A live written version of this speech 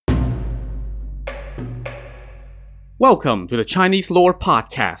Welcome to the Chinese Lore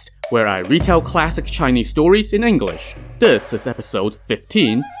Podcast, where I retell classic Chinese stories in English. This is episode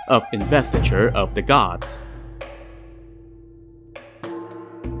 15 of Investiture of the Gods.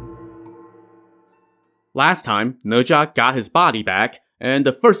 Last time, Ne Zha got his body back, and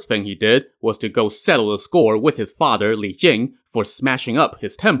the first thing he did was to go settle the score with his father Li Jing for smashing up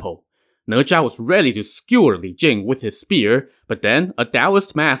his temple. Ne Zha was ready to skewer Li Jing with his spear, but then a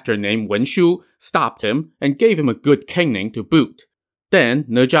Taoist master named Wen Shu stopped him and gave him a good caning to boot. Then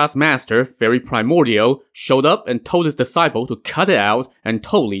Ne Zha's master, Fairy Primordial, showed up and told his disciple to cut it out and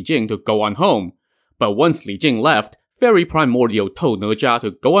told Li Jing to go on home. But once Li Jing left, Fairy Primordial told Ne Zha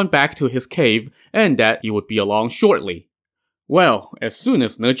to go on back to his cave and that he would be along shortly. Well, as soon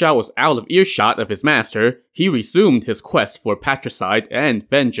as Ne Zha was out of earshot of his master, he resumed his quest for patricide and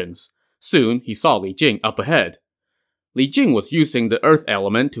vengeance. Soon, he saw Li Jing up ahead. Li Jing was using the earth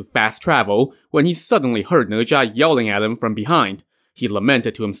element to fast travel when he suddenly heard Ne Zha yelling at him from behind. He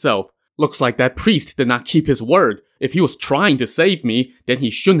lamented to himself, "Looks like that priest did not keep his word. If he was trying to save me, then he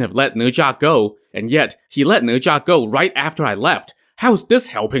shouldn't have let Ne Zha go. And yet, he let Ne Zha go right after I left. How is this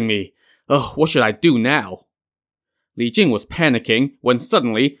helping me? Ugh, what should I do now?" Li Jing was panicking when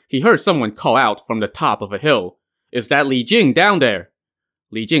suddenly he heard someone call out from the top of a hill. "Is that Li Jing down there?"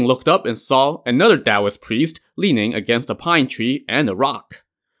 Li Jing looked up and saw another Taoist priest leaning against a pine tree and a rock.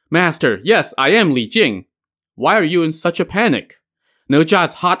 "Master, yes, I am Li Jing. Why are you in such a panic? Ne Zha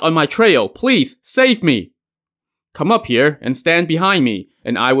is hot on my trail. Please, save me." "Come up here and stand behind me,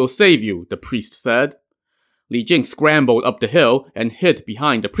 and I will save you," the priest said. Li Jing scrambled up the hill and hid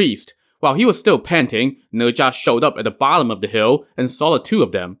behind the priest. While he was still panting, Ne Zha showed up at the bottom of the hill and saw the two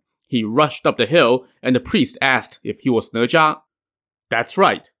of them. He rushed up the hill, and the priest asked if he was Ne Zha. "That's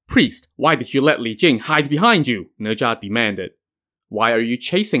right. Priest, why did you let Li Jing hide behind you?" Ne Zha demanded. "Why are you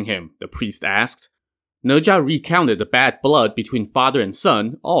chasing him?" the priest asked. Ne Zha recounted the bad blood between father and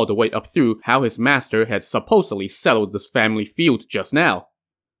son all the way up through how his master had supposedly settled this family feud just now.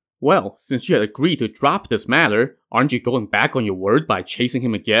 "Well, since you had agreed to drop this matter, aren't you going back on your word by chasing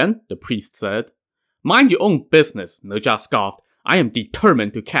him again?" the priest said. "Mind your own business," Ne Zha scoffed. "I am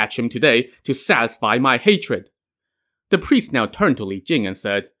determined to catch him today to satisfy my hatred." The priest now turned to Li Jing and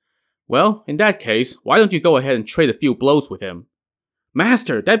said, "Well, in that case, why don't you go ahead and trade a few blows with him?"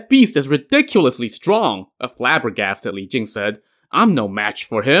 "Master, that beast is ridiculously strong," a flabbergasted Li Jing said. "I'm no match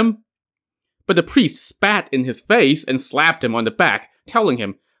for him." But the priest spat in his face and slapped him on the back, telling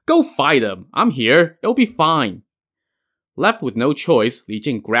him, "Go fight him. I'm here. It'll be fine." Left with no choice, Li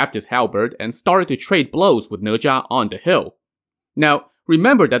Jing grabbed his halberd and started to trade blows with Ne Zha on the hill. Now,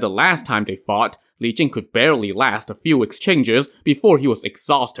 remember that the last time they fought, Li Jing could barely last a few exchanges before he was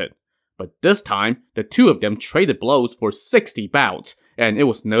exhausted. But this time, the two of them traded blows for 60 bouts, and it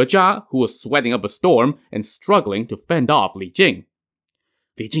was Ne Zha who was sweating up a storm and struggling to fend off Li Jing.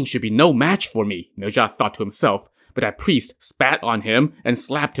 "Li Jing should be no match for me," Ne Zha thought to himself, but that priest spat on him and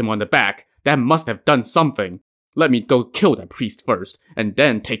slapped him on the back. That must have done something. Let me go kill that priest first, and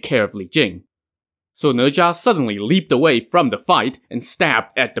then take care of Li Jing. So Ne Zha suddenly leaped away from the fight and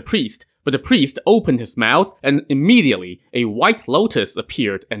stabbed at the priest, but the priest opened his mouth and immediately a white lotus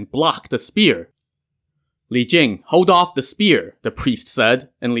appeared and blocked the spear. "Li Jing, hold off the spear," the priest said,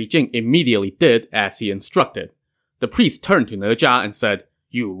 and Li Jing immediately did as he instructed. The priest turned to Ne Zha and said,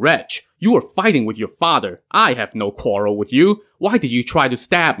 "You wretch, you were fighting with your father. I have no quarrel with you. Why did you try to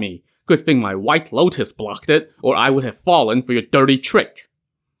stab me? Good thing my white lotus blocked it, or I would have fallen for your dirty trick."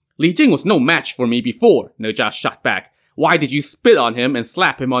 "Li Jing was no match for me before," Ne Zha shot back. "Why did you spit on him and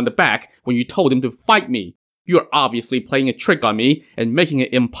slap him on the back when you told him to fight me? You're obviously playing a trick on me and making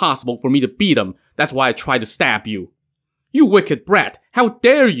it impossible for me to beat him. That's why I tried to stab you." "You wicked brat! How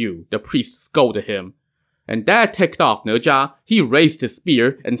dare you!" the priest scolded him. And that ticked off Ne Zha. He raised his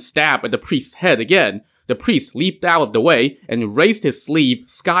spear and stabbed at the priest's head again. The priest leaped out of the way and raised his sleeve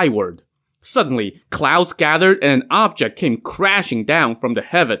skyward. Suddenly, clouds gathered and an object came crashing down from the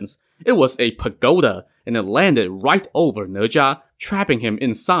heavens. It was a pagoda, and it landed right over Ne Zha, trapping him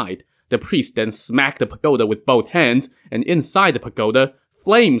inside. The priest then smacked the pagoda with both hands, and inside the pagoda,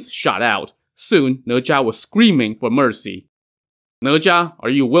 flames shot out. Soon, Ne Zha was screaming for mercy. "Ne Zha, are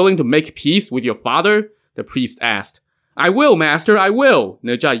you willing to make peace with your father?" the priest asked. "I will, master, I will,"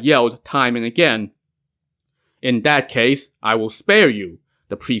 Ne Zha yelled time and again. "In that case, I will spare you,"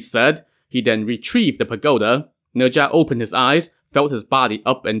 the priest said. He then retrieved the pagoda. Ne Zha opened his eyes, felt his body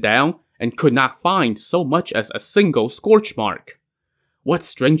up and down, and could not find so much as a single scorch mark. "What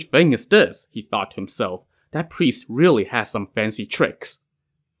strange thing is this?" he thought to himself. "That priest really has some fancy tricks."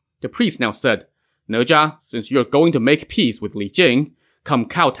 The priest now said, "Ne Zha, since you're going to make peace with Li Jing, come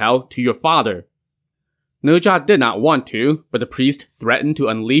kowtow to your father." Nurja did not want to, but the priest threatened to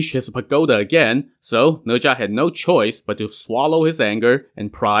unleash his pagoda again, so Nurja had no choice but to swallow his anger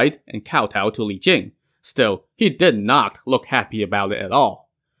and pride and kowtow to Li Jing. Still, he did not look happy about it at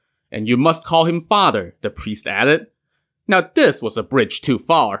all. "And you must call him father," the priest added. Now this was a bridge too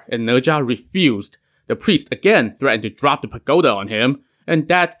far, and Nurja refused. The priest again threatened to drop the pagoda on him, and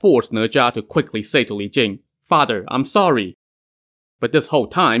that forced Nurja to quickly say to Li Jing, "Father, I'm sorry." But this whole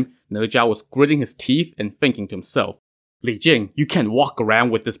time, Nurja was gritting his teeth and thinking to himself, "Li Jing, you can't walk around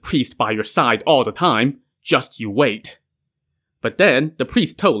with this priest by your side all the time. Just you wait." But then, the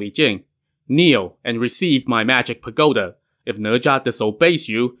priest told Li Jing, "Kneel and receive my magic pagoda. If Nurja disobeys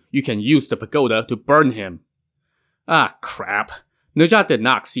you, you can use the pagoda to burn him." Ah, crap. Nurja did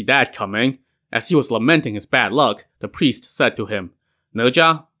not see that coming. As he was lamenting his bad luck, the priest said to him,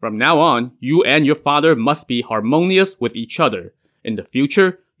 "Nurja, from now on, you and your father must be harmonious with each other. In the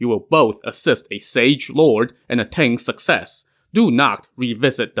future, you will both assist a sage lord and attain success. Do not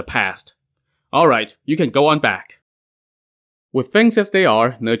revisit the past. Alright, you can go on back." With things as they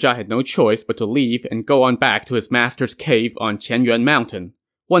are, Nurja had no choice but to leave and go on back to his master's cave on Qianyuan Mountain.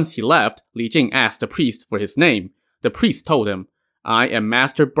 Once he left, Li Jing asked the priest for his name. The priest told him, "I am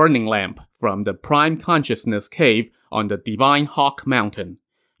Master Burning Lamp from the Prime Consciousness Cave on the Divine Hawk Mountain.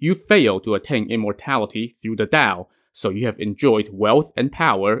 You failed to attain immortality through the Tao, so you have enjoyed wealth and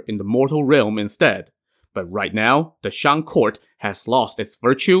power in the mortal realm instead. But right now, the Shang court has lost its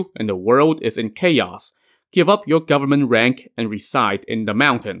virtue and the world is in chaos. Give up your government rank and reside in the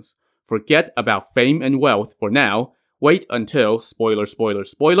mountains. Forget about fame and wealth for now. Wait until,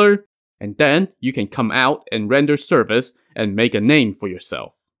 spoiler, and then you can come out and render service and make a name for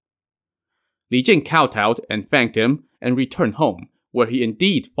yourself." Li Jing kowtowed and thanked him and returned home, where he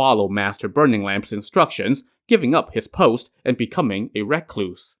indeed followed Master Burning Lamp's instructions, giving up his post and becoming a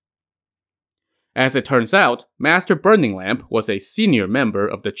recluse. As it turns out, Master Burning Lamp was a senior member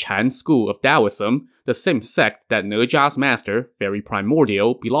of the Chan school of Taoism, the same sect that Nurja's master, Fairy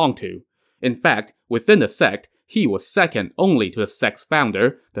Primordial, belonged to. In fact, within the sect, he was second only to the sect's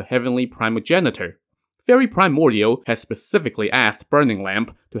founder, the Heavenly Primogenitor. Fairy Primordial had specifically asked Burning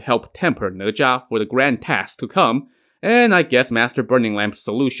Lamp to help temper Nurja for the grand task to come, and I guess Master Burning Lamp's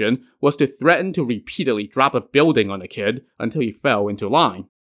solution was to threaten to repeatedly drop a building on the kid until he fell into line.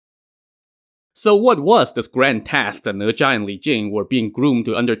 So what was this grand task that Nurja and Li Jing were being groomed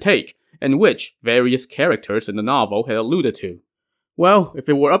to undertake, and which various characters in the novel had alluded to? Well, if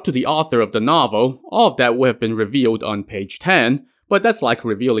it were up to the author of the novel, all of that would have been revealed on page 10, but that's like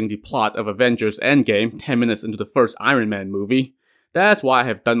revealing the plot of Avengers Endgame 10 minutes into the first Iron Man movie. That's why I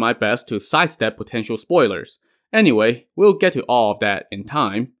have done my best to sidestep potential spoilers. Anyway, we'll get to all of that in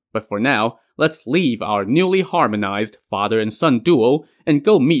time, but for now, let's leave our newly harmonized father and son duo and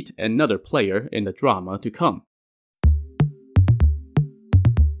go meet another player in the drama to come.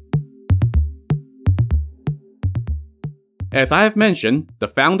 As I have mentioned, the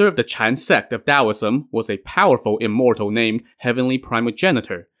founder of the Chan sect of Taoism was a powerful immortal named Heavenly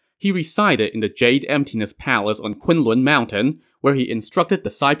Primogenitor. He resided in the Jade Emptiness Palace on Kunlun Mountain, where he instructed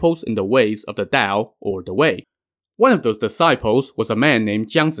disciples in the ways of the Tao, or the Way. One of those disciples was a man named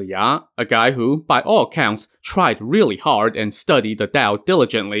Jiang Ziya, a guy who, by all accounts, tried really hard and studied the Tao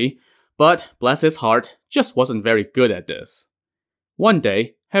diligently, but, bless his heart, just wasn't very good at this. One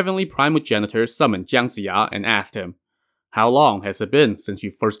day, Heavenly Primogenitor summoned Jiang Ziya and asked him, "How long has it been since you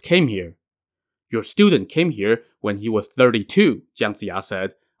first came here?" "Your student came here when he was 32, Jiang Ziya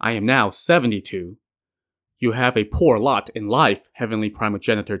said. "I am now 72. "You have a poor lot in life," Heavenly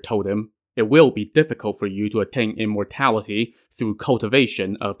Primogenitor told him. "It will be difficult for you to attain immortality through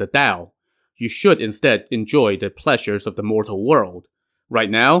cultivation of the Tao. You should instead enjoy the pleasures of the mortal world. Right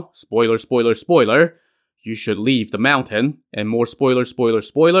now, spoiler, you should leave the mountain, and more spoiler,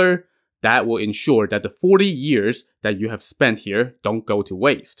 that will ensure that the 40 years that you have spent here don't go to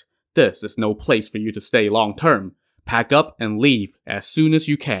waste. This is no place for you to stay long term. Pack up and leave as soon as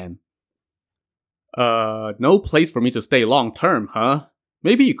you can." No place for me to stay long term, huh?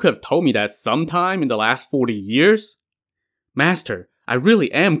 Maybe you could have told me that sometime in the last 40 years? "Master, I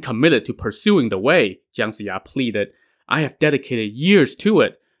really am committed to pursuing the way," Jiang Ziya pleaded. "I have dedicated years to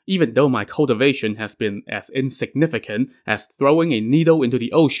it. Even though my cultivation has been as insignificant as throwing a needle into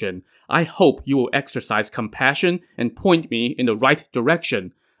the ocean, I hope you will exercise compassion and point me in the right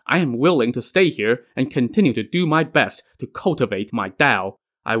direction. I am willing to stay here and continue to do my best to cultivate my Tao.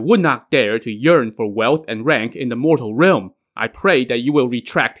 I would not dare to yearn for wealth and rank in the mortal realm. I pray that you will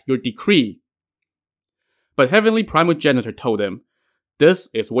retract your decree." But Heavenly Primogenitor told him, "This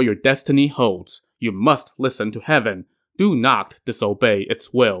is what your destiny holds. You must listen to heaven. Do not disobey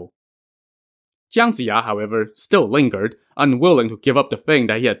its will." Jiang Ziya, however, still lingered, unwilling to give up the thing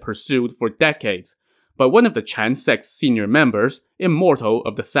that he had pursued for decades. But one of the Chan sect's senior members, Immortal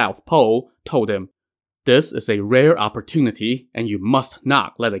of the South Pole, told him, "This is a rare opportunity, and you must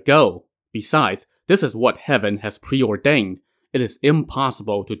not let it go. Besides, this is what heaven has preordained. It is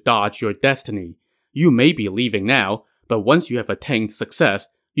impossible to dodge your destiny. You may be leaving now, but once you have attained success,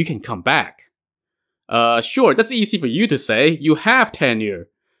 you can come back." Sure, that's easy for you to say. You have tenure.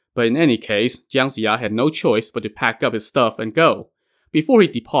 But in any case, Jiang Ziya had no choice but to pack up his stuff and go. Before he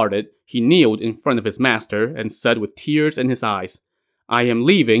departed, he kneeled in front of his master and said with tears in his eyes, "I am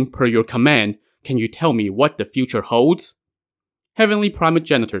leaving per your command. Can you tell me what the future holds?" Heavenly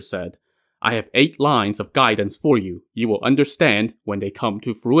Primogenitor said, "I have 8 lines of guidance for you. You will understand when they come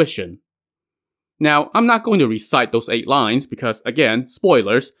to fruition." Now, I'm not going to recite those 8 lines because, again,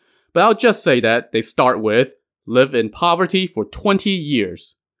 spoilers, but I'll just say that they start with, "Live in poverty for 20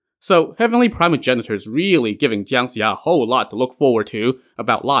 years. So, Heavenly Primogenitor is really giving Jiang Ziya a whole lot to look forward to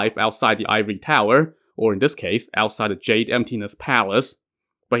about life outside the Ivory Tower, or in this case, outside the Jade Emptiness Palace.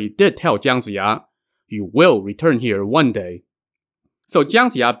 But he did tell Jiang Ziya, "You will return here one day." So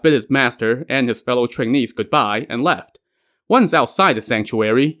Jiang Ziya bid his master and his fellow trainees goodbye and left. Once outside the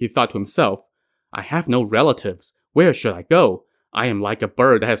sanctuary, he thought to himself, "I have no relatives. Where should I go? I am like a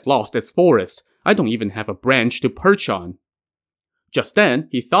bird that has lost its forest. I don't even have a branch to perch on." Just then,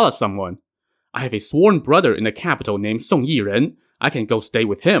 he thought of someone. "I have a sworn brother in the capital named Song Yiren. I can go stay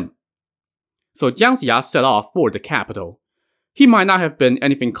with him." So Jiang Ziya set off for the capital. He might not have been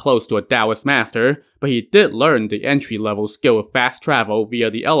anything close to a Taoist master, but he did learn the entry-level skill of fast travel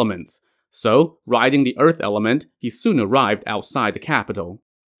via the elements. So, riding the earth element, he soon arrived outside the capital.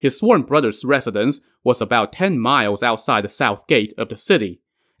 His sworn brother's residence was about 10 miles outside the south gate of the city.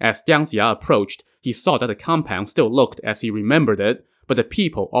 As Jiang Ziya approached, he saw that the compound still looked as he remembered it, but the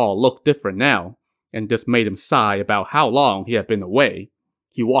people all looked different now, and this made him sigh about how long he had been away.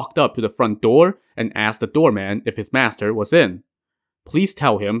 He walked up to the front door and asked the doorman if his master was in. "Please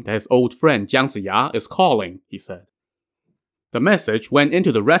tell him that his old friend Jiang Ziya is calling," he said. The message went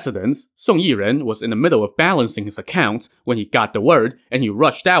into the residence. Song Yiren was in the middle of balancing his accounts when he got the word, and he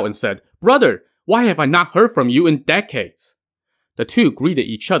rushed out and said, "Brother, why have I not heard from you in decades?" The two greeted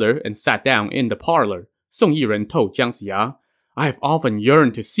each other and sat down in the parlor. Song Yiren told Jiang Ziya, "I have often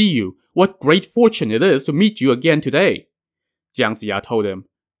yearned to see you. What great fortune it is to meet you again today." Jiang Ziya told him,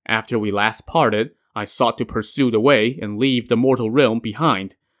 "After we last parted, I sought to pursue the way and leave the mortal realm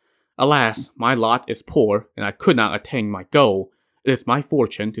behind. Alas, my lot is poor, and I could not attain my goal. It is my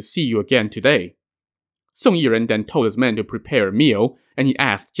fortune to see you again today." Song Yiren then told his men to prepare a meal, and he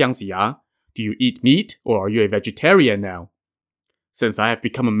asked Jiang Ziya, "Do you eat meat, or are you a vegetarian now?" "Since I have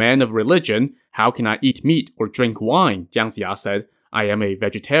become a man of religion, how can I eat meat or drink wine?" Jiang Ziya said. "I am a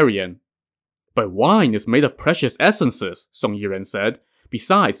vegetarian." "But wine is made of precious essences," Song Yiren said.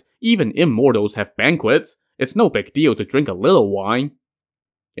 "Besides, even immortals have banquets. It's no big deal to drink a little wine."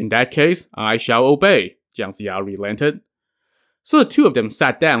 "In that case, I shall obey," Jiang Ziya relented. So the two of them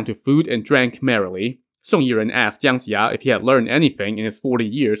sat down to food and drank merrily. Song Yiren asked Jiang Ziya if he had learned anything in his 40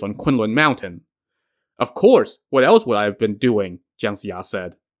 years on Kunlun Mountain. "Of course, what else would I have been doing?" Jiang Ziya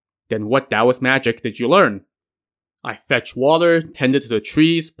said. "Then what Taoist magic did you learn?" "I fetched water, tended to the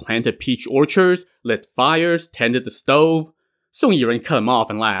trees, planted peach orchards, lit fires, tended the stove." Song Yiren cut him off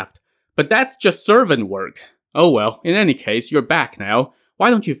and laughed. "But that's just servant work." "Oh well, in any case, you're back now. Why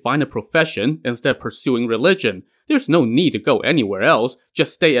don't you find a profession instead of pursuing religion? There's no need to go anywhere else.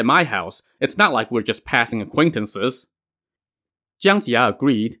 Just stay at my house. It's not like we're just passing acquaintances." Jiang Ziya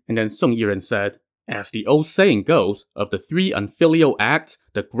agreed, and then Song Yiren said, "As the old saying goes, of the 3 unfilial acts,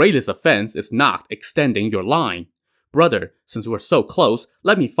 the greatest offense is not extending your line. Brother, since we're so close,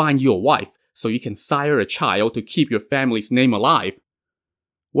 let me find you a wife, so you can sire a child to keep your family's name alive."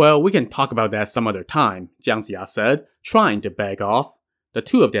 "Well, we can talk about that some other time," Jiang Ziya said, trying to beg off. The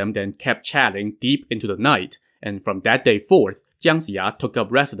two of them then kept chatting deep into the night, and from that day forth, Jiang Ziya took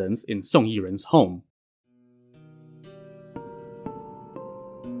up residence in Song Yiren's home.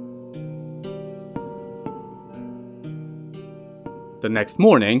 The next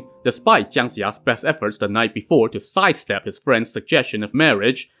morning, despite Jiang Ziya's best efforts the night before to sidestep his friend's suggestion of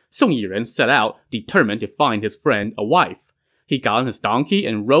marriage, Song Yiren set out, determined to find his friend a wife. He got on his donkey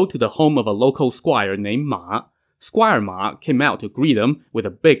and rode to the home of a local squire named Ma. Squire Ma came out to greet him with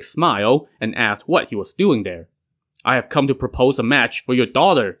a big smile and asked what he was doing there. "I have come to propose a match for your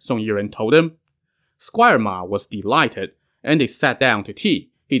daughter," Song Yiren told him. Squire Ma was delighted, and they sat down to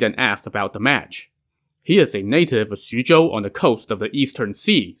tea. He then asked about the match. "He is a native of Xuzhou on the coast of the Eastern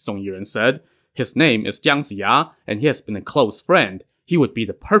Sea," Song Yiren said. "His name is Jiang Ziya, and he has been a close friend. He would be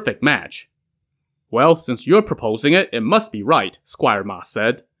the perfect match." Well, since you're proposing it, it must be right, Squire Ma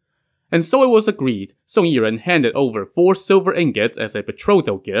said. And so it was agreed. Song Yiren handed over 4 silver ingots as a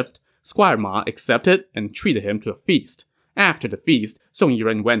betrothal gift. Squire Ma accepted and treated him to a feast. After the feast, Song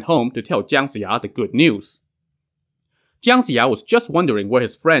Yiren went home to tell Jiang Ziya the good news. Jiang Ziya was just wondering where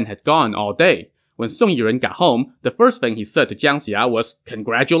his friend had gone all day. When Song Yiren got home, the first thing he said to Jiang Ziya was,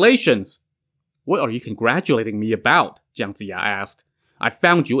 "Congratulations!" "What are you congratulating me about?" Jiang Ziya asked. "I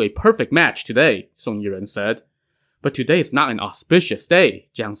found you a perfect match today," Song Yiren said. "But today is not an auspicious day,"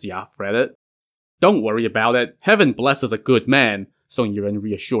 Jiang Ziya fretted. "Don't worry about it. Heaven blesses a good man," Song Yiren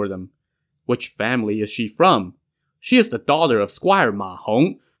reassured him. "Which family is she from?" "She is the daughter of Squire Ma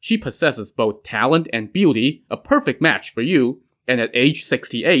Hong. She possesses both talent and beauty, a perfect match for you, and at age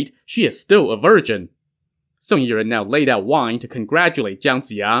 68, she is still a virgin." Song Yiren now laid out wine to congratulate Jiang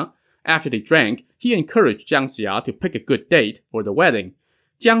Ziya. After they drank, he encouraged Jiang Ziya to pick a good date for the wedding.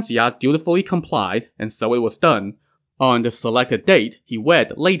 Jiang Ziya dutifully complied, and so it was done. On the selected date, he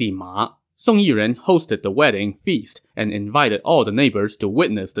wed Lady Ma. Song Yiren hosted the wedding feast and invited all the neighbors to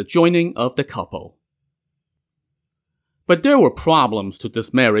witness the joining of the couple. But there were problems to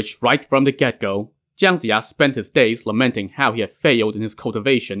this marriage right from the get-go. Jiang Ziya spent his days lamenting how he had failed in his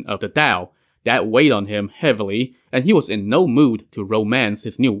cultivation of the Tao. That weighed on him heavily, and he was in no mood to romance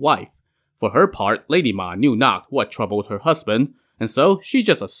his new wife. For her part, Lady Ma knew not what troubled her husband, and so she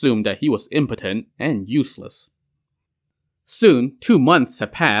just assumed that he was impotent and useless. Soon, 2 months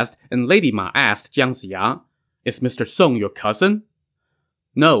had passed, and Lady Ma asked Jiang Ziya, "Is Mr. Song your cousin?"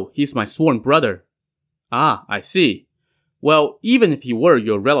 "No, he's my sworn brother." "Ah, I see. Well, even if he were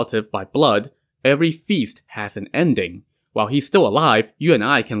your relative by blood, every feast has an ending. While he's still alive, you and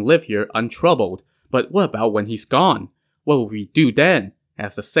I can live here untroubled. But what about when he's gone? What will we do then?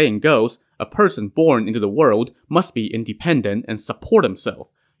 As the saying goes, a person born into the world must be independent and support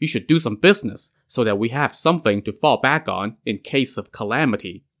himself. You should do some business, so that we have something to fall back on in case of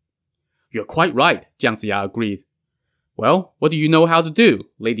calamity." "You're quite right," Jiang Ziya agreed. "Well, what do you know how to do?"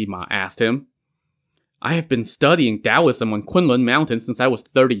 Lady Ma asked him. "I have been studying Taoism on Kunlun Mountain since I was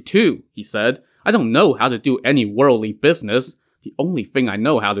 32, he said. "I don't know how to do any worldly business. The only thing I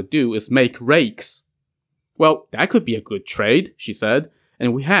know how to do is make rakes." "Well, that could be a good trade," she said.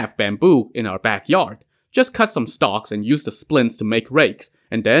 "And we have bamboo in our backyard. Just cut some stalks and use the splints to make rakes,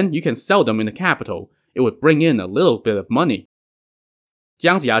 and then you can sell them in the capital. It would bring in a little bit of money."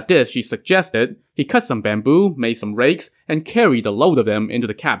 Jiang Ziya did as she suggested. He cut some bamboo, made some rakes, and carried a load of them into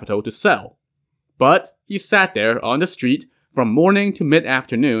the capital to sell. But he sat there on the street from morning to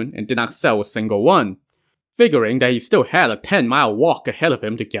mid-afternoon and did not sell a single one. Figuring that he still had a 10-mile walk ahead of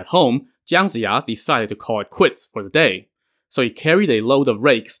him to get home, Jiang Ziya decided to call it quits for the day. So he carried a load of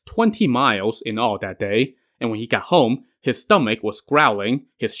rakes 20 miles in all that day, and when he got home, his stomach was growling,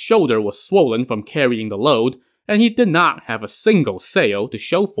 his shoulder was swollen from carrying the load, and he did not have a single sale to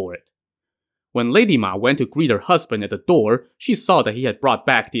show for it. When Lady Ma went to greet her husband at the door, she saw that he had brought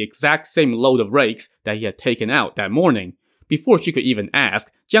back the exact same load of rakes that he had taken out that morning. Before she could even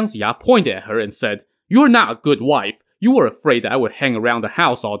ask, Jiang Ziya pointed at her and said, "You're not a good wife. You were afraid that I would hang around the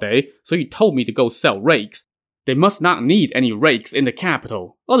house all day, so you told me to go sell rakes. They must not need any rakes in the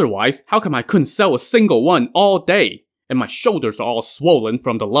capital. Otherwise, how come I couldn't sell a single one all day? And my shoulders are all swollen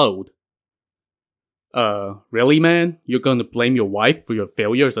from the load." Really, man? You're gonna blame your wife for your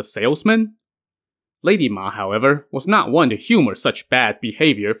failure as a salesman?" Lady Ma, however, was not one to humor such bad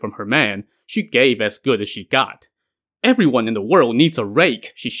behavior from her man. She gave as good as she got. "Everyone in the world needs a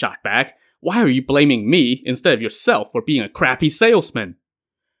rake," she shot back. "Why are you blaming me instead of yourself for being a crappy salesman?"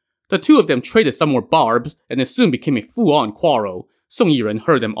 The two of them traded some more barbs, and it soon became a full-on quarrel. Song Yiren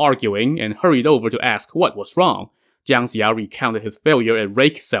heard them arguing and hurried over to ask what was wrong. Jiang Ziya recounted his failure at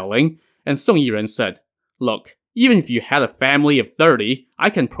rake selling, and Song Yiren said, "Look, even if you had a family of 30, I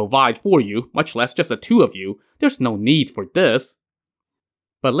can provide for you, much less just the two of you. There's no need for this."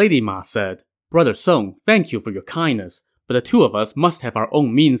 But Lady Ma said, "Brother Song, thank you for your kindness, but the two of us must have our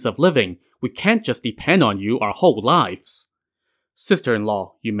own means of living. We can't just depend on you our whole lives."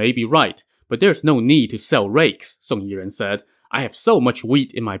 "Sister-in-law, you may be right, but there's no need to sell rakes," Song Yiren said. "I have so much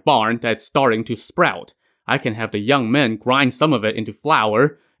wheat in my barn that it's starting to sprout. I can have the young men grind some of it into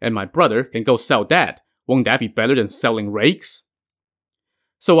flour, and my brother can go sell that. Won't that be better than selling rakes?"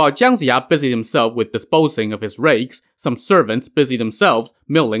 So while Jiang Ziya busied himself with disposing of his rakes, some servants busied themselves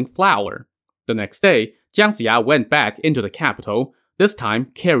milling flour. The next day, Jiang Ziya went back into the capital, this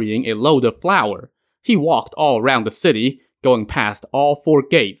time carrying a load of flour. He walked all around the city, going past all 4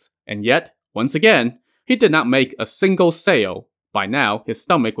 gates, and yet, once again, he did not make a single sale. By now, his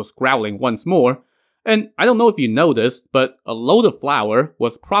stomach was growling once more. And I don't know if you know this, but a load of flour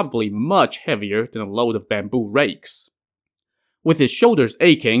was probably much heavier than a load of bamboo rakes. With his shoulders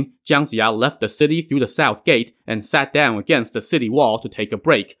aching, Jiang Ziya left the city through the south gate and sat down against the city wall to take a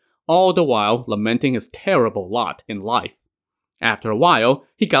break, all the while lamenting his terrible lot in life. After a while,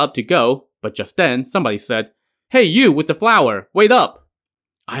 he got up to go, but just then somebody said, "Hey, you with the flour, wait up!"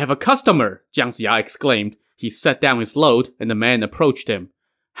 "I have a customer," Jiang Ziya exclaimed. He set down his load, and the man approached him.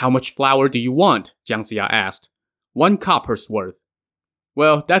 "How much flour do you want?" Jiang Ziya asked. "1 copper's worth."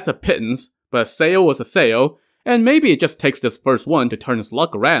 Well, that's a pittance, but a sale was a sale, and maybe it just takes this first one to turn his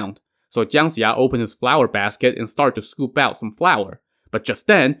luck around. So Jiang Ziya opened his flour basket and started to scoop out some flour. But just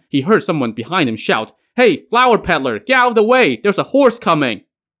then, he heard someone behind him shout, "Hey, flour peddler, get out of the way! There's a horse coming!"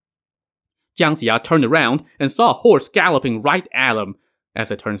 Jiang Ziya turned around and saw a horse galloping right at him.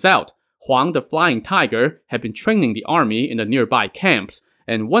 As it turns out, Huang the Flying Tiger had been training the army in the nearby camps,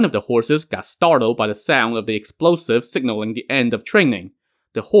 and one of the horses got startled by the sound of the explosive signaling the end of training.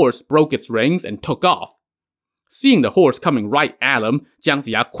 The horse broke its reins and took off. Seeing the horse coming right at him, Jiang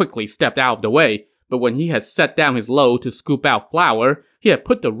Ziya quickly stepped out of the way, but when he had set down his load to scoop out flour, he had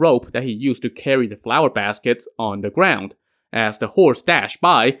put the rope that he used to carry the flour baskets on the ground. As the horse dashed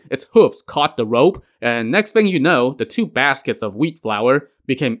by, its hoofs caught the rope, and next thing you know, the 2 baskets of wheat flour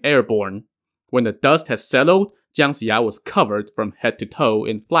became airborne. When the dust had settled, Jiang Ziya was covered from head to toe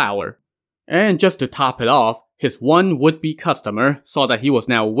in flour. And just to top it off, his one would-be customer saw that he was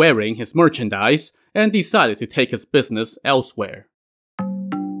now wearing his merchandise and decided to take his business elsewhere.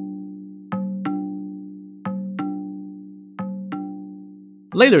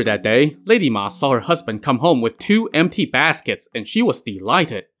 Later that day, Lady Ma saw her husband come home with 2 empty baskets, and she was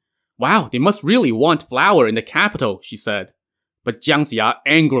delighted. "Wow, they must really want flour in the capital," she said. But Jiang Ziya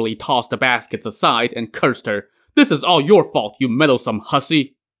angrily tossed the baskets aside and cursed her. "This is all your fault, you meddlesome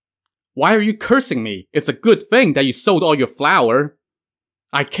hussy." "Why are you cursing me? It's a good thing that you sold all your flour."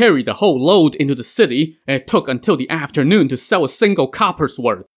 "I carried the whole load into the city, and it took until the afternoon to sell a single copper's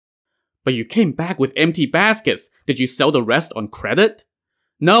worth." "But you came back with empty baskets. Did you sell the rest on credit?"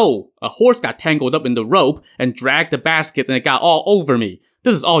 "No, a horse got tangled up in the rope and dragged the baskets and it got all over me.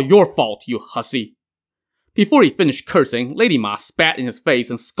 This is all your fault, you hussy." Before he finished cursing, Lady Ma spat in his face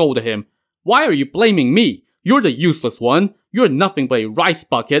and scolded him. "Why are you blaming me? You're the useless one. You're nothing but a rice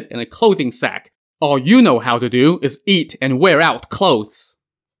bucket and a clothing sack. All you know how to do is eat and wear out clothes."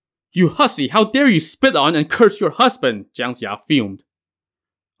 "You hussy, how dare you spit on and curse your husband?" Jiang Ziya fumed.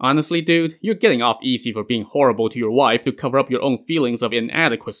 "Honestly, dude, you're getting off easy for being horrible to your wife to cover up your own feelings of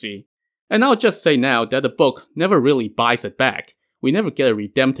inadequacy. And I'll just say now that the book never really buys it back. We never get a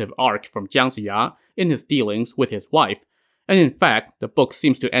redemptive arc from Jiang Ziya in his dealings with his wife, and in fact, the book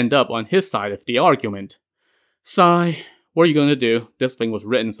seems to end up on his side of the argument. Sigh, what are you gonna do? This thing was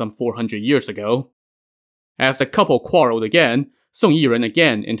written some 400 years ago. As the couple quarreled again, Song Yiren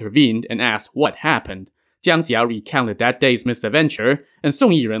again intervened and asked what happened. Jiang Ziya recounted that day's misadventure, and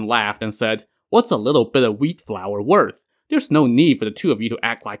Song Yiren laughed and said, "What's a little bit of wheat flour worth? There's no need for the 2 of you to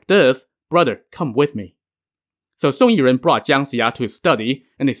act like this. Brother, come with me." So Song Yiren brought Jiang Ziya to his study,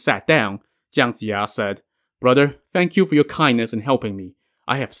 and they sat down. Jiang Ziya said, "Brother, thank you for your kindness in helping me.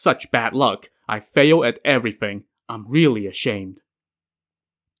 I have such bad luck. I fail at everything. I'm really ashamed."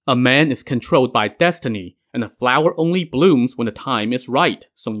 "A man is controlled by destiny, and a flower only blooms when the time is right,"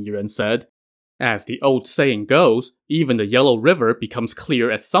 Song Yiren said. "As the old saying goes, even the Yellow River becomes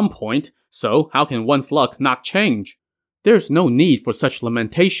clear at some point, so how can one's luck not change? There's no need for such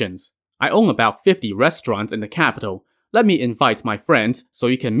lamentations. I own about 50 restaurants in the capital. Let me invite my friends so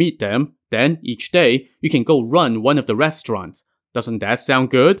you can meet them, then each day you can go run one of the restaurants. Doesn't that sound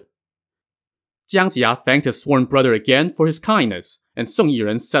good?" Jiang Ziya thanked his sworn brother again for his kindness, and Song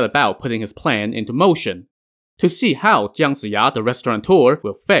Yiren set about putting his plan into motion. To see how Jiang Ziya the restaurateur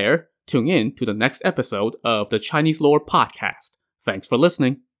will fare, tune in to the next episode of the Chinese Lore Podcast. Thanks for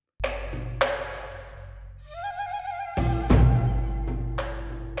listening.